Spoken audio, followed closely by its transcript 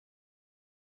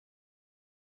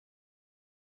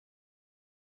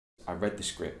I read the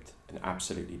script and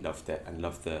absolutely loved it, and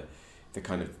loved the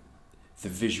kind of the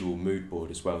visual mood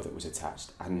board as well that was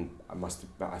attached. And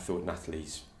I thought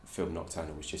Natalie's film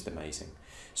Nocturnal was just amazing.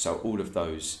 So all of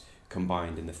those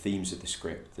combined in the themes of the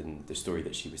script and the story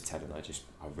that she was telling, I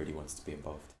really wanted to be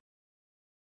involved.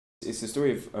 It's the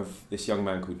story of this young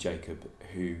man called Jacob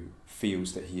who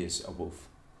feels that he is a wolf,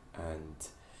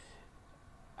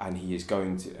 and he is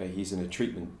he's in a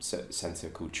treatment centre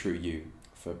called True You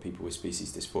for people with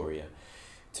species dysphoria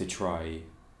to try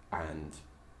and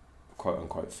quote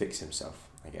unquote fix himself,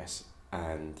 I guess.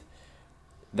 And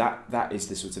that is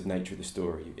the sort of nature of the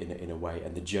story in a way,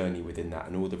 and the journey within that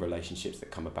and all the relationships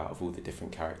that come about of all the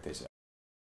different characters.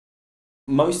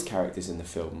 Most characters in the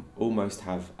film almost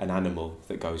have an animal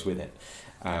that goes with it,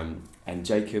 and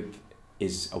Jacob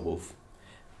is a wolf,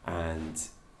 and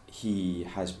he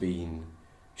has been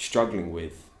struggling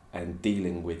with and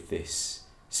dealing with this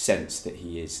sense that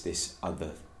he is this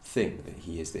other thing, that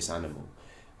he is this animal,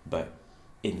 but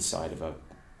inside of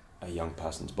a young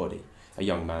person's body, a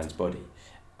young man's body.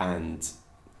 And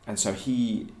so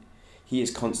he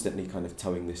is constantly kind of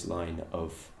towing this line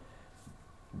of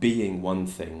being one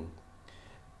thing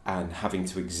and having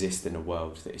to exist in a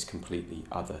world that is completely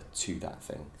other to that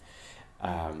thing,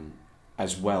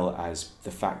 as well as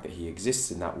the fact that he exists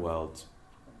in that world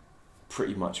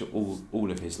pretty much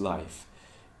all of his life,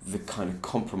 the kind of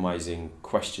compromising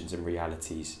questions and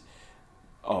realities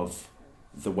of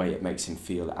the way it makes him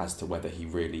feel as to whether he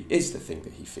really is the thing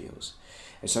that he feels.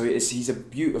 And so he's a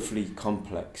beautifully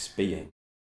complex being.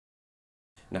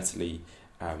 Natalie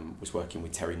was working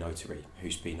with Terry Notary,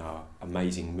 who's been our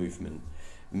amazing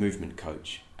movement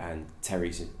coach, and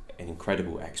Terry's an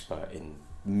incredible expert in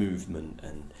movement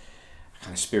and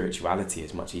kind of spirituality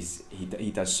as much.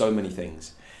 He does so many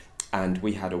things. And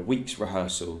we had a week's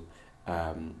rehearsal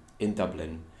in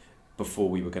Dublin before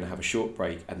we were going to have a short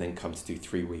break and then come to do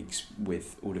 3 weeks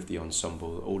with all of the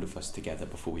ensemble, all of us together,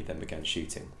 before we then began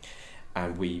shooting.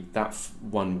 And that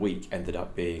 1 week ended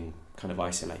up being kind of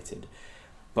isolated.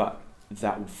 But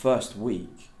that first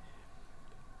week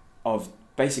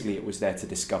basically it was there to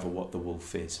discover what the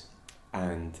wolf is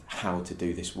and how to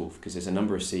do this wolf, because there's a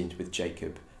number of scenes with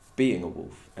Jacob being a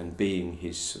wolf and being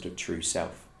his sort of true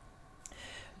self.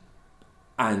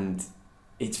 And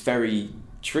it's very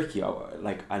tricky. We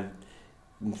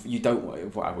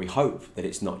hope that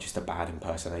it's not just a bad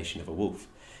impersonation of a wolf,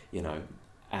 you know.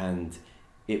 And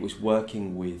it was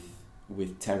working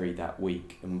with Terry that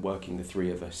week and working the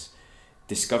three of us,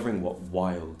 discovering what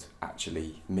wild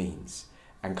actually means,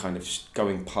 and kind of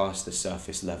going past the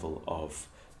surface level of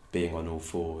being on all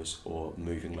fours or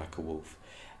moving like a wolf.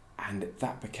 And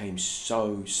that became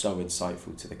so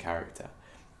insightful to the character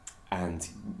and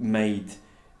made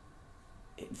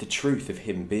the truth of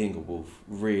him being a wolf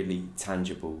really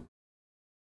tangible.